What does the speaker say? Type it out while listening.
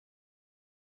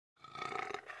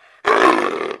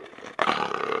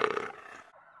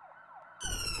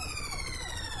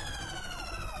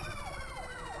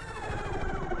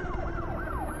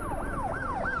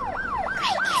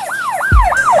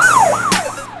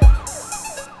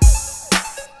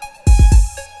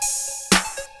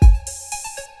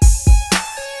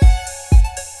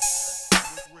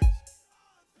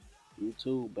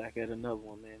Two, back at another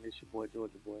one, man. This your boy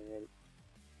Georgia Boy at it.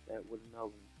 Back with another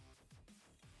one.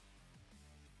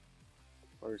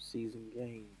 First season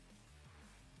game.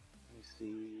 Let me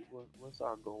see. What's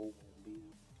our goal gonna be?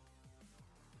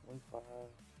 25,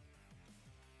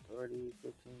 30,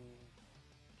 15,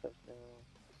 touchdown.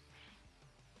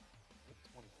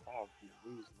 25 would be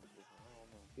reasonable. I don't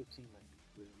know. 15 might be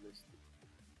realistic.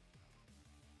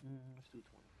 Let's do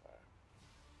 25.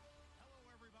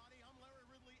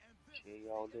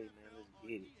 Chill all day, man. Let's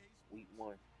get it. Week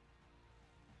 1.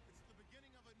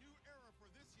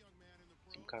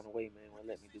 Some kind of way, man, won't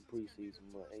let me do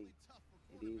preseason, but hey,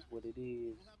 it is what it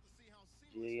is.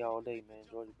 Chill all day, man.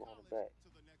 Georgia Boy on the back.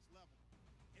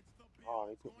 Oh,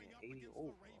 they put me at 80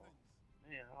 overall.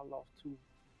 Man, I lost 2.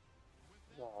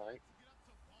 It's alright.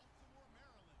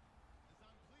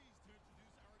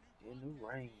 In the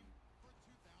rain.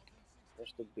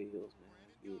 That's the Bills, man.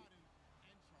 Let's get it.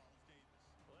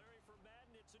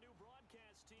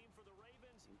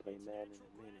 Play Madden in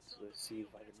a minute, so let's see if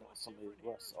I can knock some of his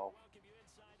rust off.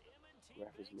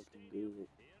 Graphics looking good.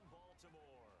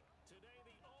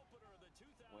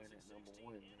 Wearing that number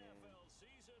 1, man. I'm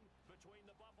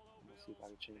gonna see if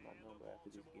I can change my number after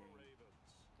this game.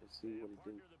 Let's see what it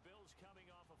do.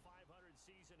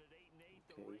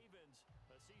 Okay.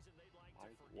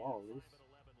 Mike Wallace.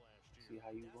 See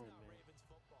how you run, man.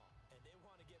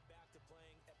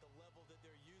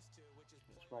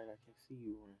 That's right, I can see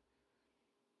you run.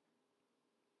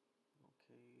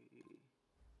 Okay.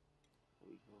 There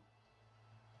we go.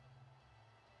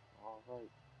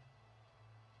 Alright.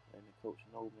 Letting the coach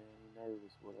know, man, he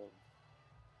nervous, whatever.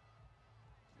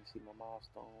 You see my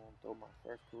milestone, throw my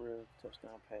first career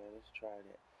touchdown pass. Let's try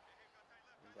that.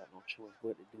 Ain't got no choice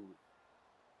but to do it.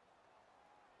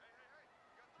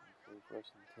 Okay,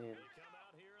 first and 10.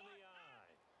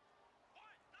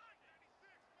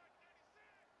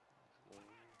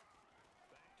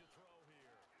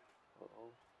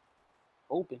 Uh-oh.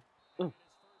 Open.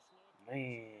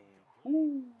 Man.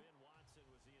 Woo.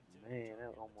 Man,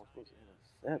 that almost was an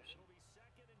interception.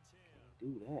 Can't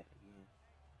do that again.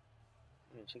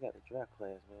 Man, check out the draft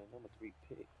class, man. Number 3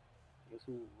 pick. Guess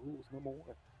who was number 1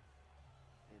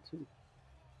 and 2?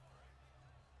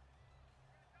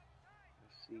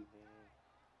 Let's see, man.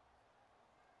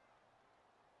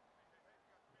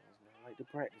 It's not like the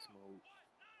practice mode.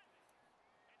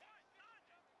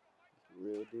 It's the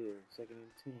real deal. 2nd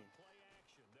and 10.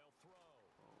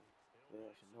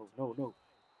 Oh, no.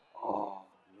 Oh,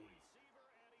 man.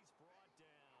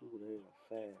 Ooh, they are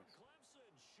fast.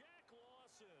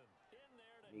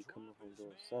 Me coming from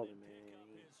Georgia Southern, man.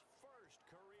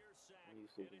 I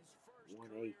used to be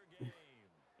 1-8. I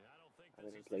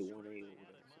didn't play 1-8 over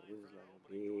there, so this is like a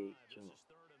big jump.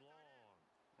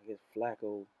 I guess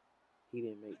Flacco, he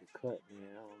didn't make the cut,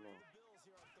 man. I don't know.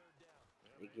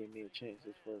 They gave me a chance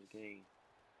this first game.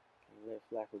 Can't let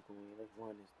Flacco go in. Let's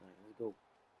run this thing. Let's go. Go.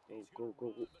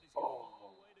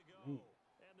 Oh, man.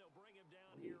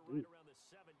 What did he do?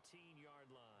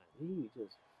 Did he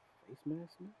just face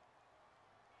mask me?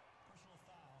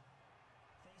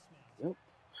 Yep.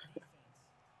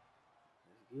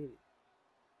 Let's get it.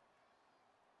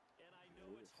 Yeah,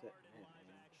 we're setting that,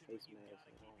 man. Face mask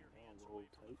and on roll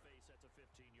tight. Okay,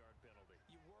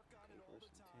 first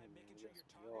and 10, man. We got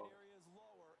some yards.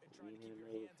 We ain't in the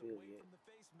middle of the field yet.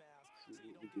 See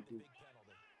what we can do.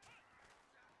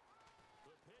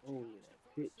 Oh, yeah, that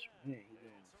pitch. Man, he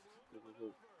going.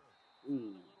 Go.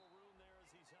 Ooh.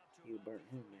 He burnt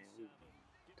him, man. We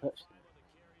touched him.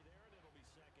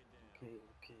 Okay.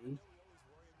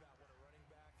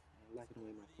 I like the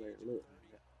way my player look. I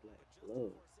got black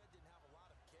gloves.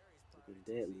 Looking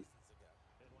deadly.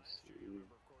 Let's see. Ooh,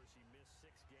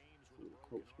 the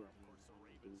coach got him on the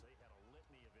dude.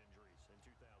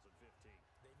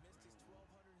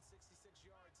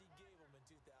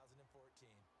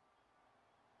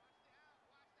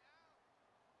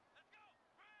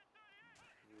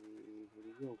 Here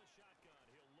we go.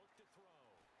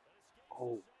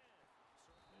 Oh,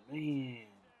 man.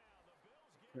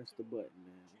 Press the button,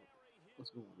 man.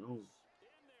 What's going on?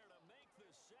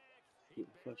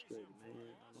 Getting frustrated, man. I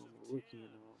know I'm a rookie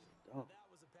and all, but dog.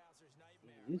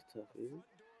 Man, this tough, is it?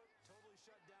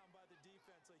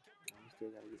 You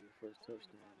still gotta get your first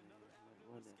touchdown, man. You might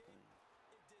run that thing.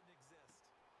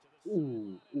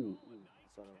 Ooh. I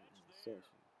thought I was an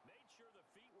interception.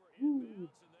 Ooh.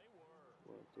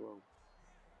 What a throw.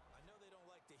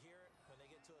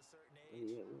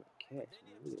 Yeah, what a catch,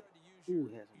 man. Look at that. Ooh,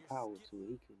 had some power to it.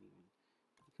 He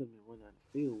couldn't even run out the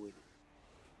field with it.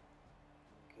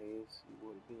 Okay, let's see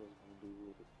what the Bills gonna do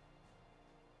with it.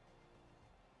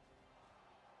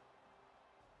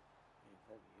 Man,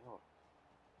 heavy yard.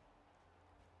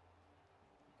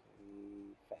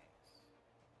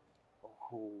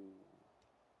 Oh,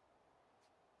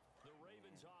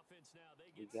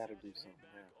 we gotta do something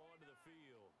now.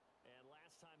 And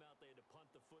last time out, they had to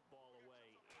punt the football away.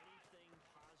 Anything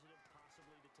positive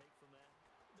possibly to take from that?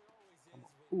 There always is Come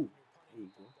on. when Ooh, you're punting there the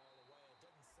you go. football away. It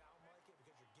doesn't sound like it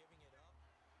because you're giving it up.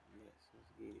 Yes,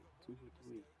 let's get it. 2 for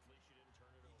 3. At least you didn't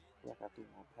turn it over, I feel like I threw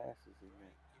more passes in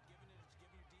that. You're giving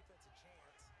your defense a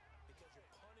chance because you're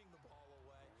punting the ball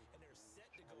away Right, and they're let's set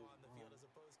to try go this on the run. field as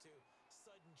opposed to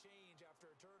sudden change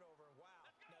after a turnover. And wow,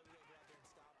 now we got to go out there and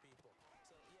stop people.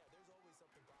 So yeah, there's always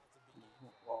something positive to be gained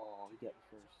from it. Oh, he got the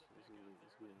first. That's good.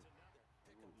 That's good.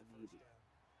 That's what we needed.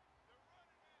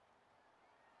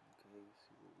 Okay, let's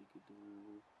see what we could do.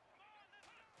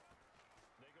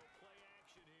 They go play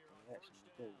action here on Action.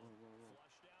 first Let's go. down. Run.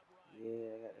 Flushed out right.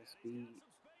 Yeah, I got that speed.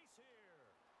 Some space here.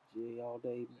 G all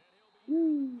day. And he'll be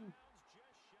Woo! out of bounds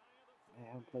just shy of the 40. Man, I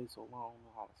haven't played so long. I don't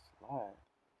know how to slide.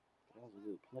 That was a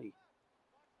good play. Let's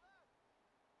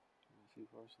see,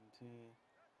 1st and 10.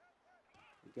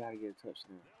 We gotta get a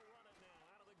touchdown. They'll run it now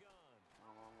out of the gun.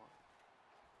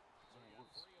 Man,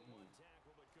 what a spin.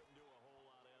 Tackle, but couldn't do a whole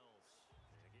lot else.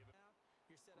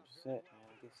 You're set I'm up set, man.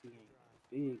 I guess he ain't that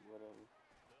big, whatever.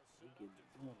 He getting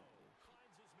it done out there.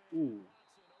 Ooh.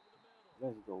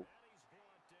 Let's go.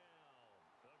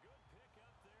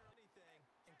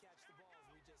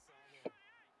 Okay,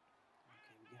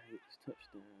 we gotta get this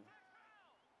touchdown.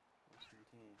 1st and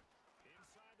 10.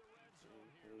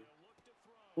 Okay.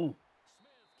 There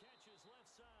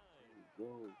we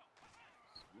go.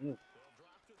 Smith.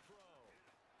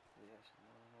 Yeah,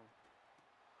 no.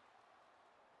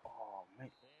 Oh,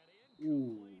 man.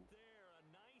 Ooh.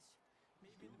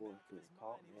 Them boys could have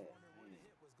caught that, man.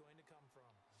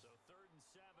 So 3rd and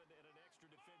 7 and an extra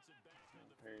defensive back on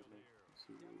the Perry, field man. here. Let's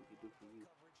see what we can do for you.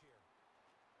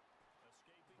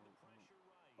 Escaping the pressure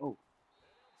right. Oh.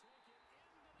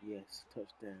 Yes,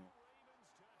 touchdown.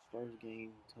 First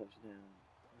game touchdown.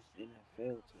 First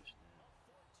NFL touchdown.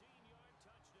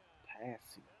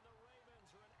 Passing.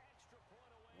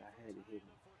 I had to hit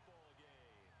him.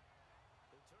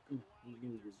 He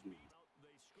knew he was getting it.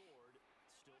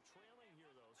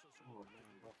 Oh man,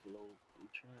 Buffalo, they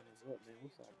trying us up, man.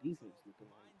 What's our defense looking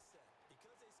like?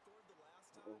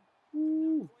 Uh-oh.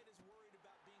 Ooh.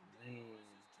 Man.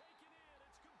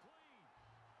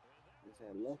 It's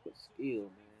that luck or skill,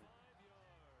 man.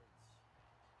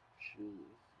 Shoot,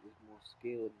 it's more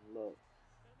skill than luck.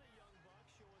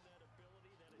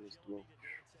 Let's throw.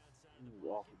 Ooh,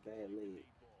 off a bad leg.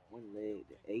 One leg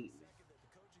that ate me.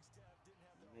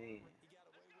 Man.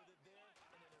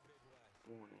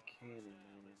 Throwing a cannon,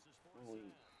 man.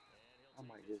 I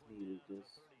might just need to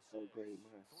just upgrade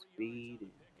my speed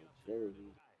and agility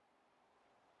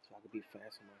so I can be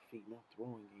fast on my feet. My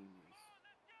throwing game is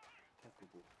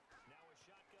impeccable.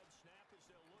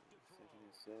 2nd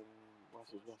and 7.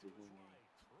 Watch this run game.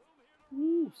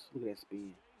 Woo! Look at that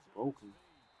spin. Broken.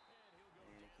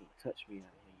 Man, they can't touch me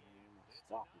out here, man. I'm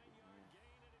unstoppable, man.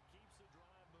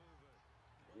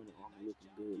 Under Armour looking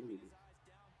good. Look at this.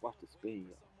 Watch the spin,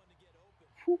 y'all.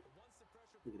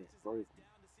 Look at that vertical.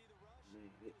 Man,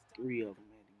 3 of them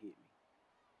had to get me.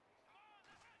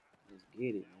 Let's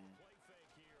get it, man.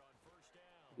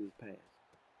 Look at this pass.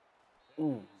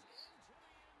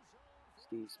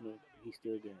 Steve Smith, he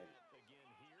still got it.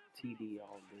 TD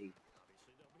all day.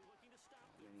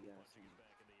 Man, he got some.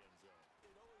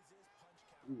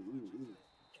 Ooh.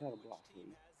 Try to block for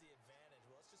you. I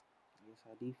guess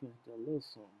our defense did a little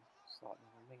something. Stop them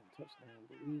from making a touchdown,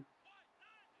 but we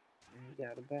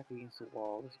got it back against the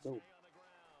wall. Let's go.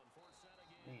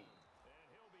 Man.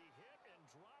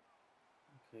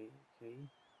 Okay.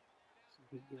 So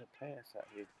we get a pass out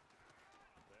here.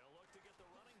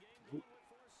 Ooh.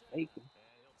 Fake him.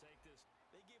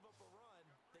 They gave up a run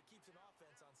that keeps an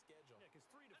offense on schedule. Yeah, because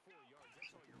 3 to 4 yards, that's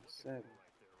all you're looking 7. for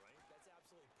right there, right? That's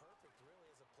absolutely perfect, really,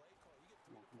 as a play call. You get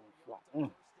 3 Come on, to 4 fly. yards on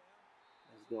first down.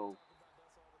 Let's go. Talk about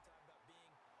this all the time about being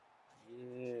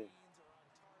Yeah. chains or on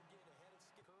target, ahead of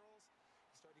curls.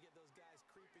 You start to get those guys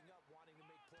creeping up, wanting to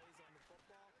make plays on the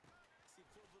football. It's the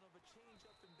equivalent of a change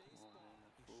up in baseball. Come on,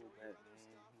 man. Fullback,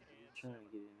 man. He's trying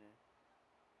to get in there.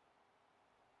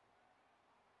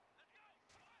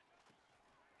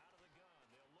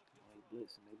 Oh, they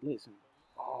blitzing.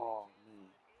 Oh, man.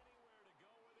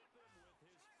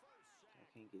 I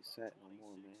can't get sacked no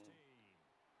more, man.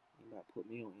 He about to put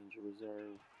me on injury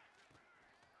reserve.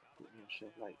 Put me on chef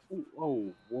light. Ooh,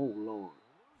 whoa, Lord.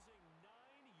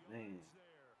 Man.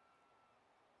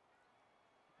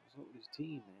 What's up with this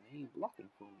team, man? They ain't blocking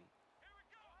for me.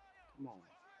 Come on.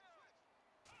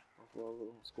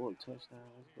 Buffalo scored a touchdown.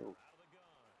 Let's go.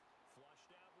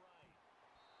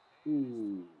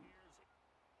 Ooh.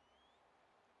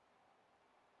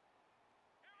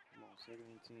 Second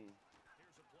and 10.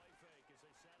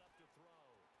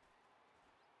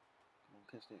 Come on,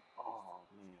 catch that. Oh,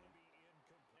 man.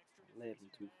 Led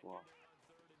him too far.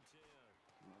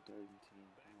 Come on, third and 10.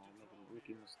 Come on, making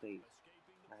rookie mistakes.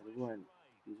 All right, run.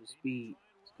 Use your speed.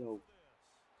 Let's go.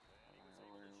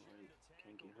 All right.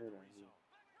 Can't get hurt out here.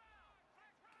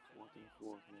 Fourth and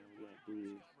 4, man. We gotta do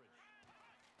this.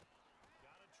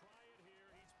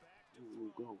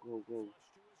 Ooh, go.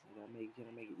 Can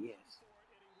I make it? Yes.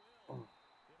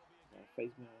 Got a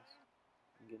face mask.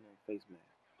 I'm getting a face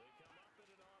mask.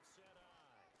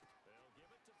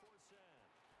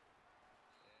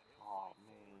 Oh,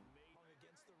 man.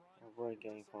 That run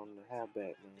game from the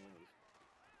halfback, man.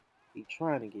 He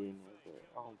trying to get in there, but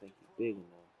I don't think he's big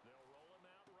enough.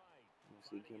 Let me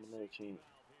see. Give him another chance.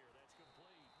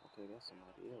 Okay, that's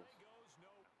somebody else.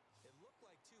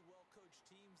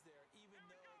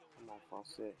 Come on,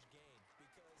 Fawcett.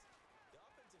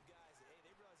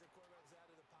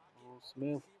 Oh,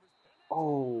 Smith.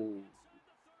 Oh,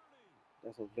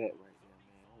 that's a vet right there,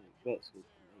 man. Only vets who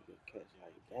can make a catch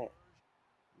like that.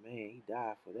 Man, he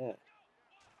died for that.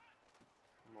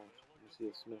 Come on, let me see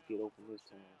if Smith get open this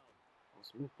time. Oh,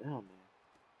 Smith down there.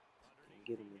 Can't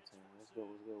get him in time. Let's go.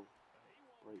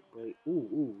 Break. Ooh,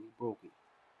 he broke it.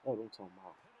 That's what I'm talking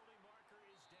about.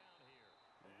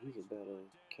 Man, he's a better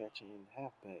catching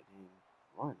halfback than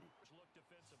running.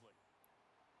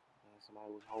 Man,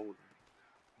 somebody was holding.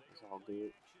 It's all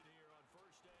good.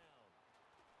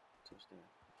 Touchdown.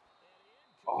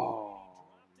 Oh,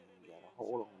 man, you gotta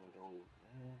hold on with those,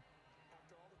 man.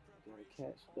 You gotta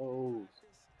catch those.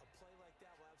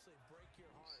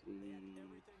 Let's see.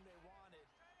 Let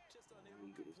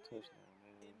me get this touchdown,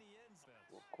 man.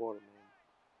 Fourth quarter, man.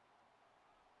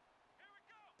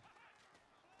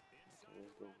 Okay,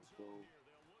 let's go.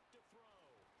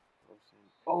 First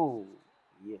and oh,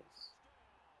 yes.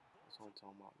 That's what I'm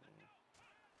talking about, man.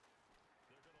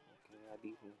 Okay, our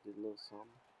defense did a little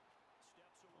something.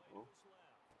 Uh-oh.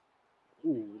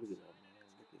 Ooh, look at that, man.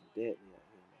 Looking deadly out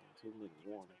here, man. 2-minute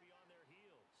warning.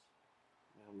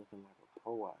 Man, I'm looking like a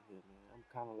pro out here, man. I'm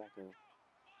kind of like a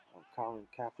Colin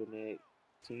Kaepernick,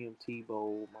 Tim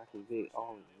Tebow, Michael Vick,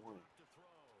 all in one.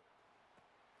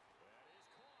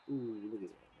 Ooh, look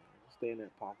at that, man. Stay in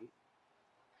that pocket.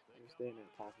 Stay in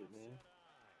that pocket, man.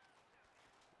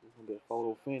 This gonna be a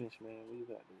photo finish, man. What you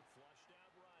got to do?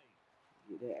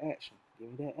 Get that action. Give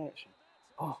me that action.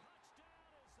 Oh,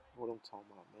 what I'm talking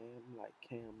about, man. I'm like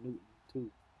Cam Newton too.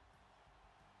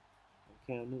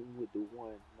 Cam Newton with the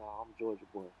one. Nah, I'm Georgia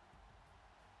boy.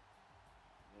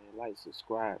 Man, like,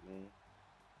 subscribe, man.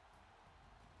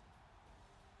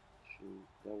 Shoot,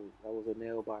 that was a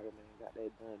nail biter, man. Got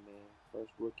that done, man.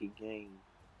 First rookie game.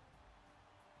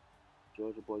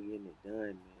 Georgia boy getting it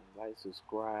done, man. Like,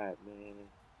 subscribe, man.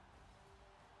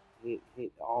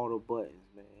 Hit all the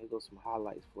buttons, man. Here goes some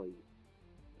highlights for you,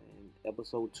 man.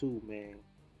 Episode 2, man,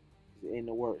 is in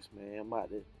the works, man. I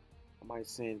might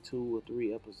send 2 or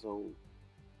 3 episodes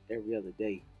every other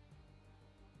day.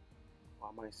 Or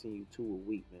I might send you 2 a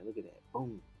week, man. Look at that,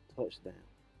 boom, touchdown,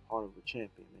 heart of a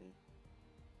champion, man.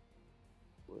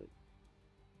 But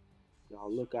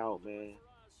y'all look out, man.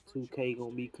 2K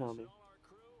gonna be coming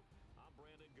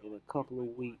in a couple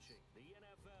of weeks.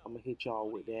 I'm gonna hit y'all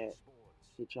with that.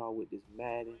 Hit y'all with this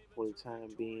Madden for the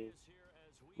time being.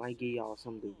 Might give y'all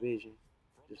some division.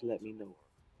 Just let me know.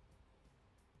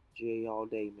 GA all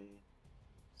day, man.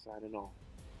 Signing off.